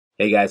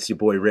Hey guys, it's your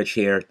boy Rich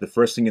here. The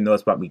first thing you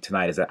notice about me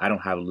tonight is that I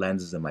don't have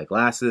lenses in my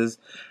glasses,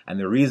 and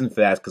the reason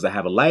for that is because I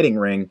have a lighting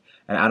ring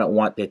and I don't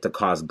want it to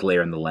cause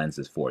glare in the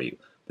lenses for you.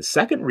 The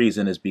second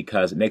reason is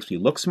because it makes me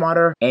look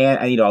smarter and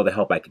I need all the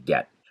help I could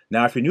get.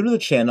 Now, if you're new to the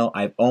channel,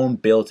 I've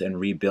owned, built, and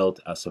rebuilt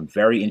some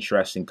very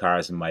interesting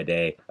cars in my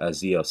day. A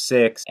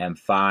Z06,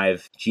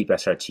 M5, Jeep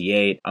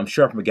SRT8. I'm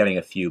sure I'm forgetting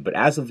a few, but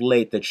as of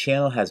late, the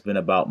channel has been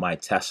about my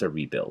Tesla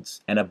rebuilds.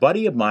 And a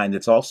buddy of mine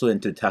that's also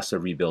into Tesla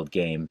rebuild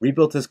game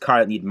rebuilt his car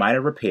that needed minor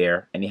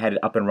repair, and he had it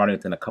up and running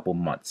within a couple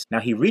months. Now,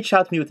 he reached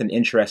out to me with an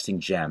interesting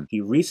gem.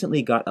 He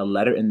recently got a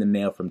letter in the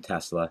mail from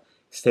Tesla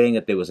stating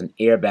that there was an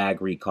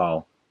airbag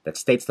recall that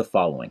states the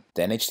following.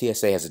 The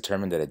NHTSA has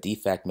determined that a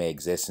defect may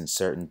exist in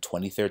certain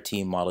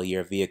 2013 model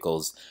year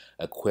vehicles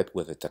equipped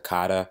with the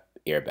Takata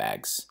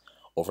airbags.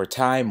 Over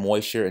time,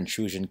 moisture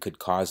intrusion could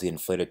cause the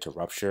inflator to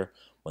rupture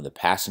when the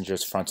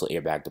passenger's frontal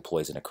airbag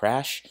deploys in a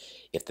crash.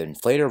 If the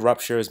inflator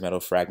ruptures,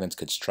 metal fragments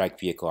could strike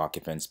vehicle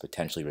occupants,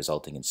 potentially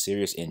resulting in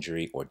serious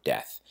injury or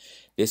death.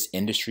 This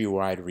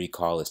industry-wide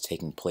recall is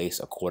taking place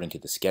according to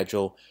the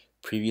schedule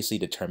previously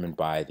determined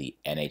by the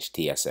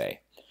NHTSA.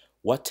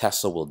 What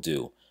Tesla will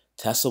do: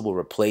 Tesla will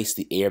replace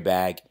the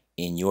airbag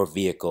in your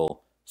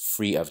vehicle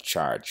free of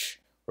charge.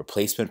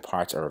 Replacement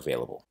parts are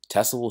available.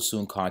 Tesla will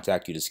soon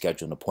contact you to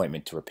schedule an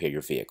appointment to repair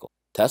your vehicle.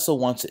 Tesla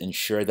wants to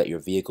ensure that your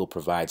vehicle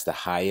provides the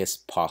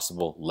highest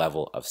possible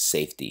level of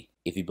safety.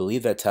 If you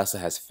believe that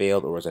Tesla has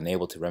failed or is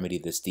unable to remedy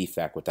this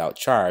defect without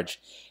charge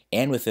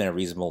and within a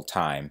reasonable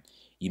time,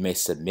 you may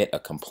submit a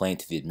complaint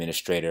to the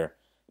administrator,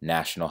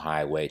 National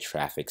Highway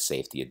Traffic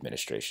Safety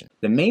Administration.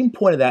 The main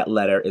point of that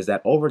letter is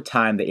that over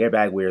time the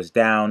airbag wears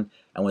down,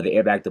 and when the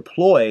airbag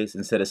deploys,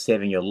 instead of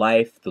saving your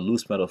life, the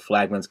loose metal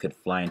fragments could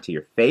fly into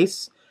your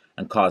face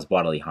and cause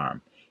bodily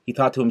harm. He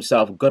thought to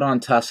himself, good on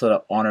Tesla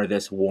to honor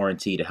this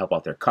warranty to help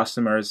out their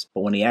customers,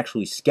 but when he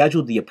actually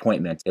scheduled the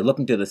appointment, they looked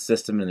into the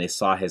system and they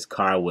saw his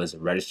car was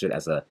registered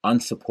as an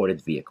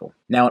unsupported vehicle.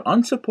 Now, an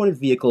unsupported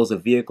vehicle is a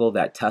vehicle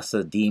that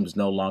Tesla deems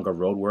no longer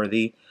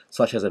roadworthy,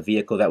 such as a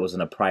vehicle that was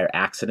in a prior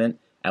accident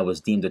and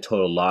was deemed a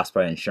total loss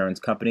by an insurance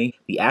company.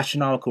 The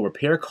astronomical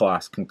repair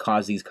costs can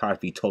cause these cars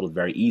to be totaled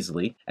very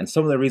easily. And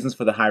some of the reasons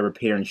for the high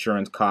repair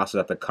insurance costs are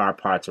that the car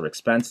parts are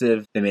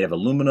expensive, they're made of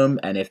aluminum,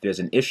 and if there's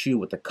an issue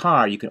with the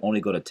car, you can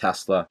only go to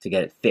Tesla to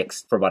get it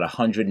fixed for about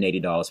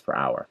 $180 per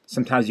hour.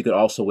 Sometimes you could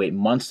also wait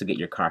months to get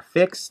your car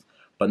fixed.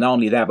 But not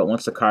only that, but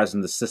once the car is in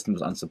the system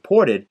is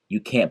unsupported,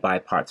 you can't buy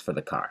parts for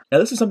the car. Now,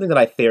 this is something that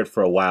I feared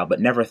for a while, but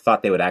never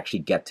thought they would actually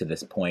get to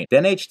this point. The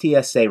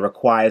NHTSA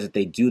requires that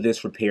they do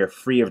this repair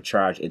free of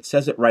charge. It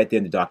says it right there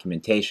in the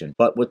documentation.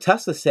 But with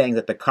Tesla saying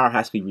that the car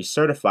has to be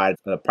recertified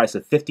for the price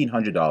of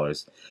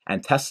 $1,500,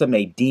 and Tesla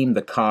may deem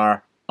the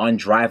car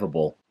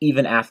undrivable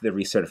even after the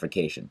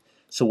recertification.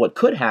 So what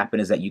could happen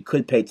is that you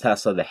could pay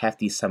Tesla the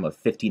hefty sum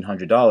of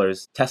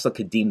 $1,500. Tesla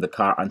could deem the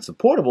car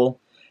unsupportable,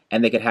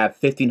 and they could have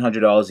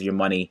 $1,500 of your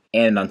money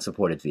and an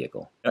unsupported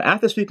vehicle. Now,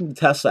 after speaking to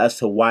Tesla as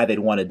to why they'd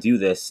want to do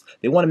this,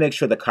 they want to make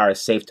sure the car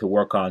is safe to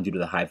work on due to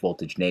the high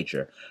voltage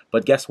nature.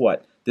 But guess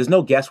what? There's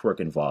no guesswork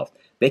involved.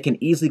 They can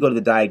easily go to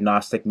the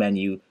diagnostic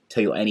menu,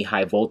 tell you any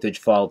high voltage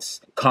faults,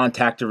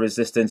 contactor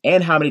resistance,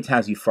 and how many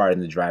times you farted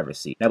in the driver's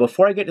seat. Now,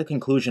 before I get to the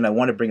conclusion, I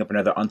want to bring up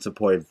another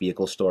unsupported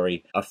vehicle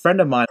story. A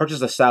friend of mine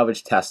purchased a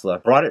salvaged Tesla,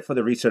 brought it for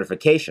the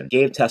recertification,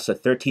 gave Tesla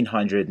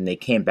 $1,300, and they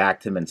came back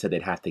to him and said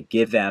they'd have to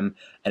give them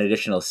an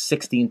additional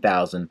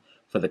 $16,000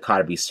 for the car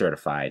to be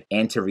certified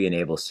and to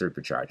re-enable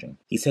supercharging.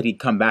 He said he'd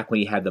come back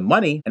when he had the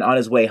money, and on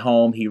his way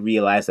home, he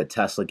realized that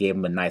Tesla gave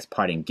him a nice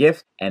parting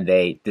gift, and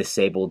they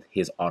disabled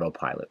his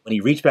autopilot. When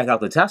he reached back out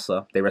to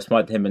Tesla, they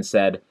responded to him and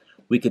said,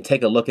 "We could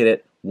take a look at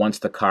it once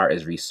the car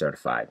is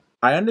recertified."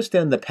 I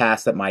understand in the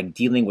past that my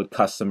dealing with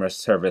customer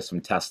service from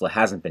Tesla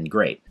hasn't been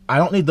great. I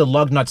don't need the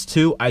lug nuts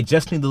too, I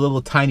just need the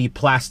little tiny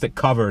plastic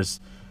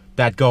covers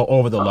that go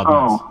over the lug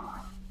nuts.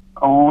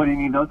 Oh, what do you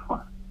need those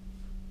for?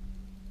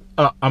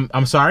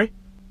 I'm sorry?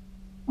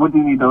 What do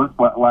you need those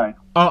for? Why?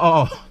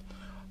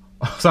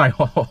 Sorry,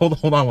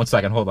 hold on one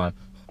second, hold on.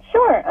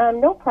 Sure,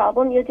 no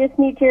problem. You just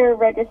need your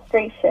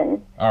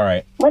registration. All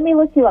right. Let me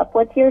look you up.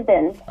 What's your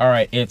VIN? All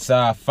right, it's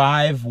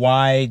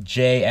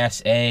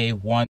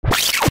 5YJSA1.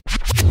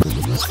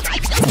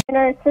 In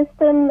our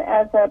system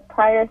as a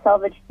prior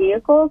salvage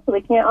vehicle, so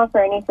we can't offer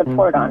any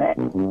support on it.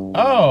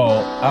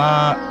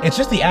 Oh, it's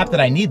just the app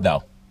that I need,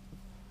 though.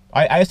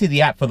 I just need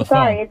the app for the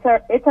phone.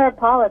 Sorry, it's our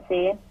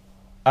policy.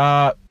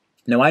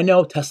 Now, I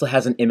know Tesla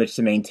has an image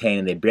to maintain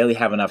and they barely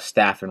have enough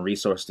staff and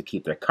resources to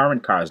keep their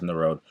current cars on the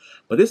road,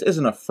 but this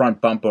isn't a front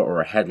bumper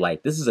or a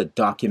headlight. This is a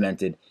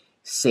documented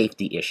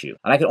safety issue.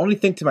 And I can only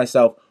think to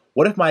myself,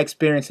 what if my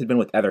experience had been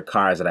with other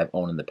cars that I've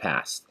owned in the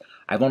past?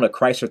 I've owned a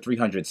Chrysler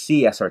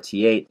 300C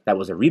SRT8 that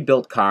was a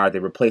rebuilt car. They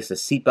replaced the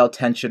seatbelt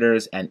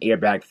tensioners and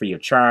airbag free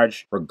of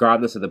charge,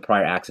 regardless of the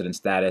prior accident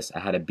status. I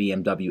had a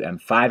BMW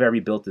M5 I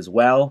rebuilt as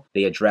well.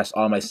 They addressed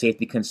all my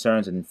safety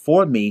concerns and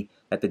informed me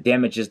that the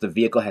damages the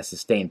vehicle had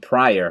sustained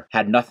prior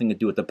had nothing to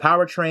do with the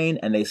powertrain,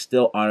 and they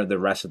still honored the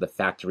rest of the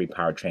factory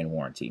powertrain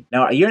warranty.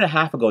 Now, a year and a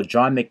half ago,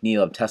 John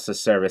McNeil of Tesla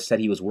Service said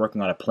he was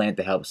working on a plan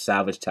to help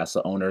salvage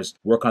Tesla owners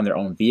work on their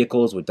own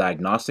vehicles with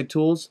diagnostic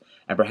tools,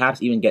 and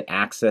perhaps even get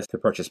access to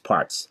purchase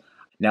parts.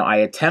 Now, I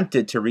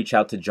attempted to reach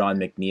out to John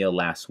McNeil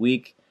last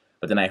week,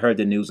 but then I heard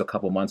the news a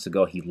couple months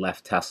ago he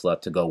left Tesla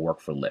to go work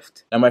for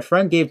Lyft. Now, my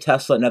friend gave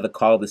Tesla another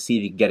call to see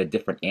if he could get a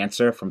different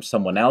answer from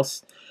someone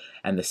else,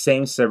 and the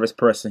same service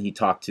person he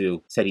talked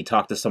to said he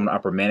talked to someone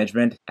upper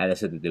management, and they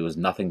said that there was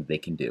nothing that they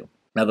can do.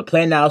 Now, the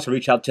plan now is to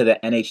reach out to the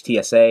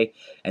NHTSA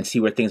and see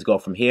where things go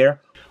from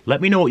here.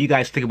 Let me know what you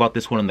guys think about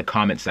this one in the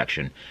comment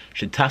section.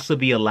 Should Tesla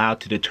be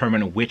allowed to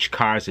determine which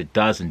cars it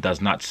does and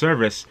does not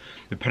service,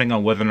 depending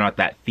on whether or not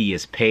that fee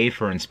is paid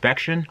for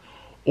inspection?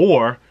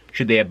 Or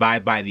should they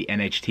abide by the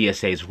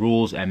NHTSA's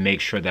rules and make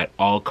sure that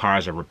all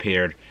cars are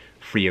repaired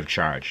free of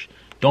charge?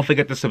 Don't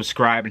forget to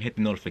subscribe and hit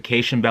the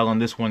notification bell on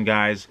this one,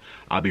 guys.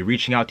 I'll be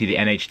reaching out to the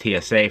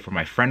NHTSA for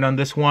my friend on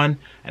this one,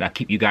 and I'll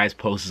keep you guys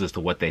posted as to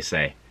what they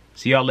say.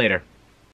 See y'all later.